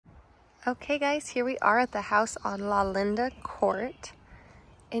Okay guys, here we are at the house on La Linda Court,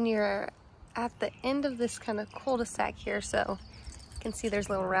 and you're at the end of this kind of cul-de-sac here, so you can see there's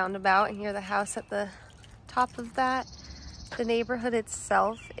a little roundabout, and you're the house at the top of that. The neighborhood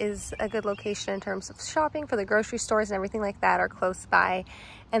itself is a good location in terms of shopping, for the grocery stores and everything like that are close by.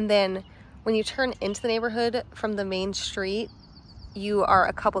 And then when you turn into the neighborhood from the main street, you are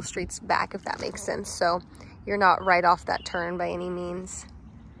a couple streets back, if that makes sense. So you're not right off that turn by any means.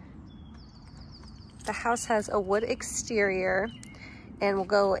 The house has a wood exterior, and we'll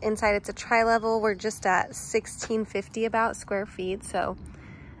go inside. It's a tri-level. We're just at 1650 about square feet, so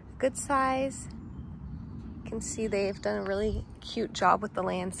good size. You can see they've done a really cute job with the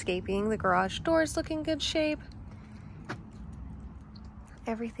landscaping. The garage doors look in good shape.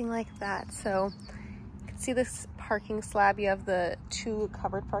 Everything like that. So you can see this parking slab. You have the 2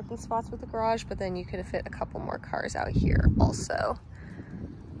 covered parking spots with the garage, but then you could fit a couple more cars out here also.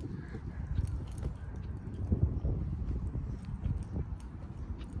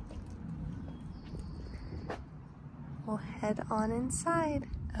 We'll head on inside.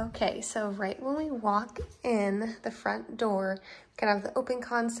 Okay, so right when we walk in the front door, we can have the open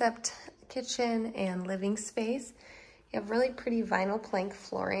concept kitchen and living space. You have really pretty vinyl plank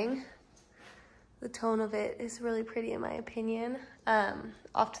flooring. The tone of it is really pretty in my opinion.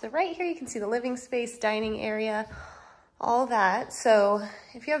 Off to the right here, you can see the living space, dining area, all that. So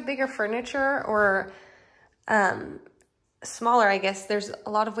if you have bigger furniture or smaller, I guess there's a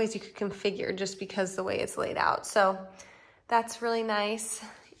lot of ways you could configure just because the way it's laid out. So that's really nice.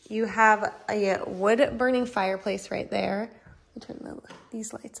 You have a wood burning fireplace right there. Let me turn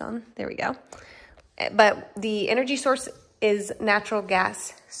these lights on. There we go. But the energy source is natural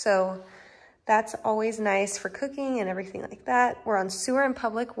gas. So that's always nice for cooking and everything like that. We're on sewer and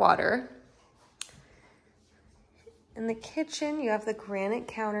public water. In the kitchen, you have the granite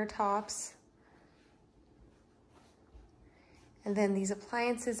countertops. And then these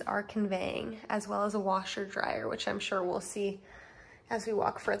appliances are conveying, as well as a washer dryer, which I'm sure we'll see as we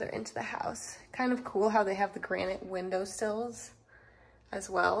walk further into the house. Kind of cool how they have the granite window sills as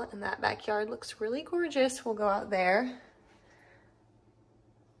well. And that backyard looks really gorgeous. We'll go out there.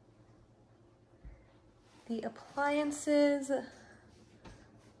 The appliances,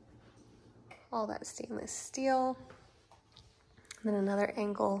 all that stainless steel. And then another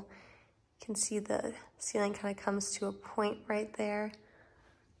angle. You can see the ceiling kind of comes to a point right there.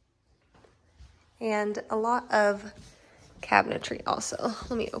 And a lot of cabinetry also.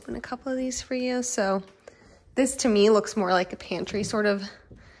 Let me open a couple of these for you. So this to me looks more like a pantry sort of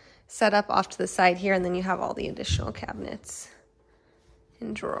setup off to the side here, and then you have all the additional cabinets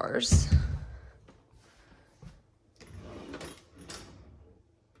and drawers.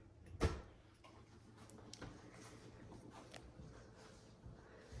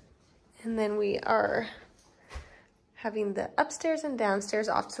 And then we are having the upstairs and downstairs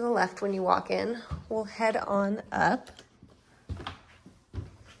off to the left when you walk in. We'll head on up.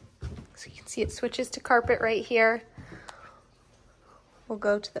 So you can see it switches to carpet right here. We'll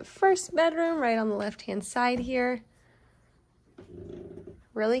go to the first bedroom right on the left-hand side here.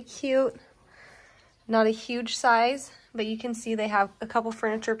 Really cute. Not a huge size, but you can see they have a couple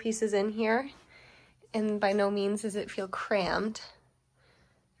furniture pieces in here. And by no means does it feel crammed.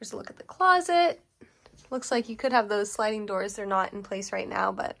 There's a look at the closet. Looks like you could have those sliding doors. They're not in place right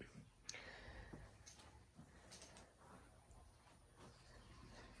now, but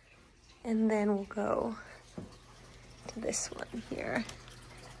and then we'll go to this one here.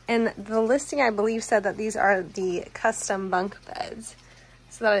 And the listing, I believe, said that these are the custom bunk beds.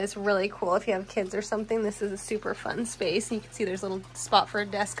 So that is really cool. If you have kids or something, this is a super fun space. And you can see there's a little spot for a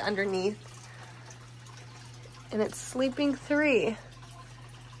desk underneath. And it's sleeping 3.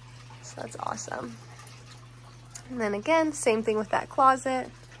 So that's awesome. And then again, same thing with that closet.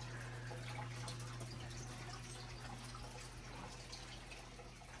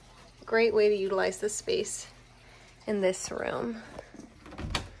 Great way to utilize the space in this room.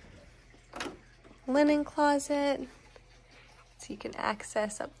 Linen closet. So you can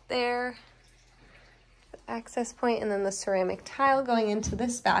access up there. The access point, and then the ceramic tile going into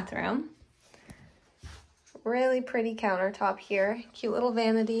this bathroom. Really pretty countertop here. Cute little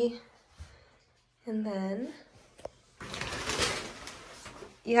vanity. And then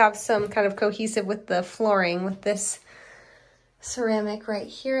you have some kind of cohesive with the flooring with this ceramic right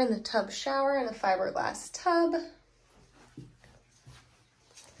here in the tub shower and a fiberglass tub.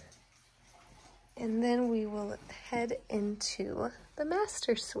 And then we will head into the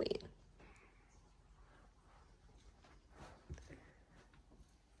master suite.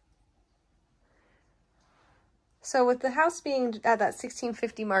 So with the house being at that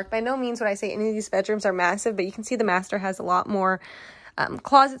 1650 mark, by no means would I say any of these bedrooms are massive, but you can see the master has a lot more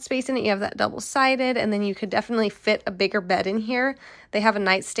closet space in it. You have that double-sided, and then you could definitely fit a bigger bed in here. They have a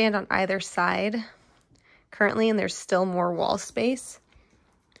nightstand on either side currently, and there's still more wall space.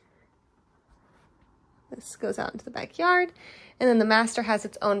 This goes out into the backyard, and then the master has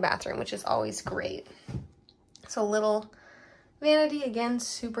its own bathroom, which is always great. So little vanity, again,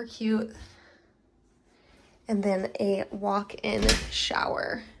 super cute. And then a walk-in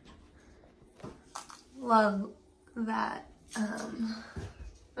shower. Love that.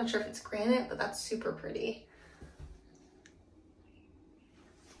 Not sure if it's granite, but that's super pretty.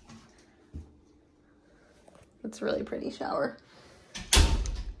 It's a really pretty shower.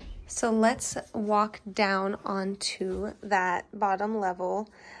 So let's walk down onto that bottom level.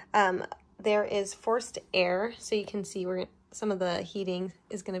 There is forced air, so you can see where some of the heating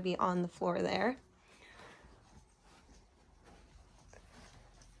is going to be on the floor there.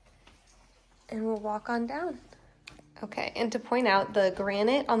 And we'll walk on down. Okay, and to point out, the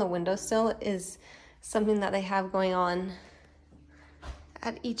granite on the windowsill is something that they have going on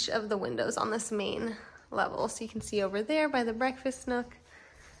at each of the windows on this main level. So you can see over there by the breakfast nook,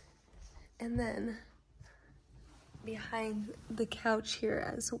 and then behind the couch here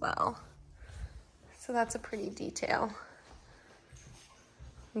as well. So that's a pretty detail.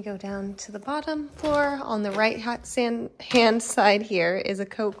 We go down to the bottom floor. On the right hand side here is a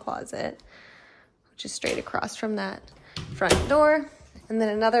coat closet, which is straight across from that front door. And then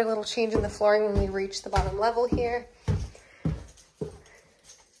another little change in the flooring when we reach the bottom level here.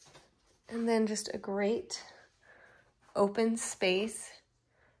 And then just a great open space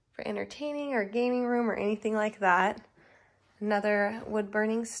for entertaining or gaming room or anything like that. Another wood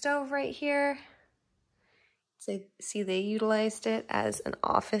burning stove right here. So see, they utilized it as an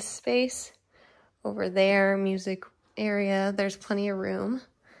office space. Over there, music area, there's plenty of room.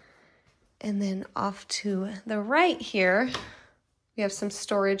 And then off to the right here, we have some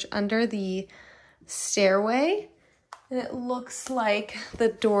storage under the stairway. And it looks like the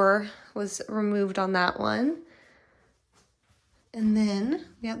door was removed on that one. And then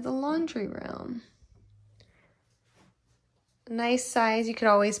we have the laundry room. Nice size. You could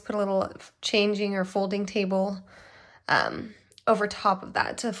always put a little changing or folding table over top of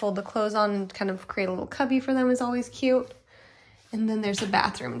that to fold the clothes on and kind of create a little cubby for them is always cute. And then there's a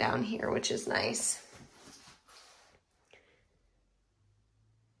bathroom down here, which is nice.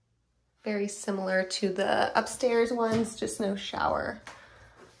 Very similar to the upstairs ones, just no shower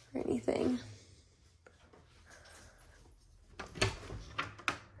or anything.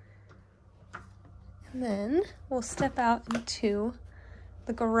 And then we'll step out into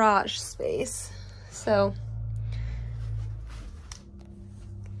the garage space. So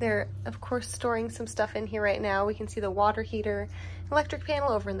they're, of course, storing some stuff in here right now. We can see the water heater, electric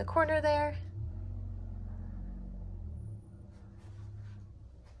panel over in the corner there.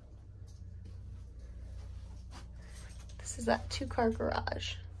 This is that 2-car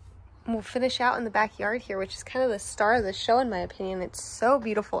garage. And we'll finish out in the backyard here, which is kind of the star of the show in my opinion. It's so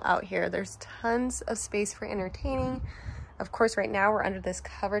beautiful out here. There's tons of space for entertaining. Of course, right now we're under this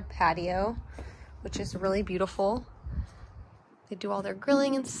covered patio, which is really beautiful. They do all their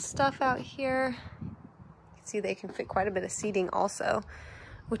grilling and stuff out here. You can see they can fit quite a bit of seating also,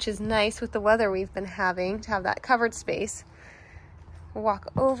 which is nice with the weather we've been having to have that covered space. We'll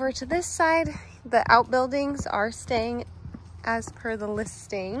walk over to this side. The outbuildings are staying as per the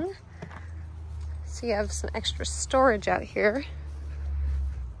listing. So you have some extra storage out here.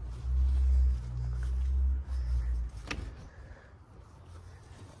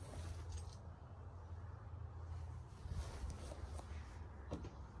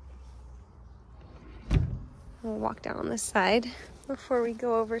 We'll walk down on this side before we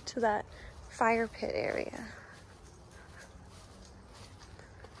go over to that fire pit area.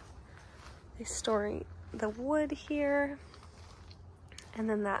 They're storing the wood here, and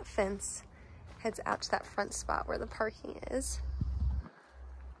then that fence heads out to that front spot where the parking is.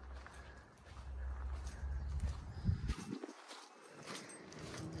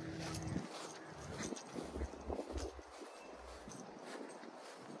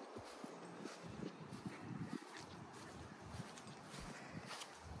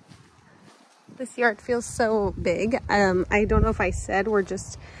 This yard feels so big. I don't know if I said we're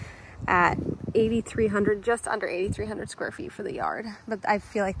just at 8,300, just under 8,300 square feet for the yard, but I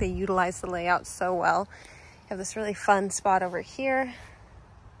feel like they utilize the layout so well. You have this really fun spot over here,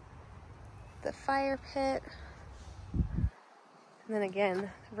 the fire pit, and then again,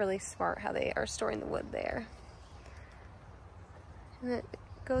 really smart how they are storing the wood there. And it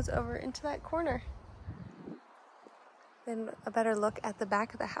goes over into that corner. then a better look at the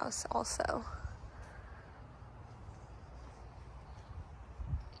back of the house also.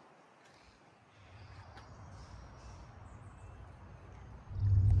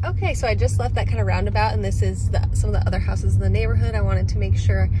 Okay, so I just left that kind of roundabout, and this is some of the other houses in the neighborhood. I wanted to make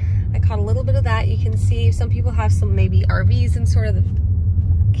sure I caught a little bit of that. You can see some people have some maybe RVs and sort of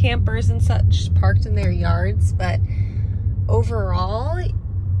the campers and such parked in their yards, but overall,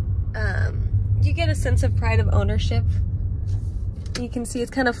 you get a sense of pride of ownership. You can see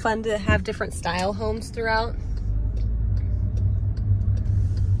it's kind of fun to have different style homes throughout.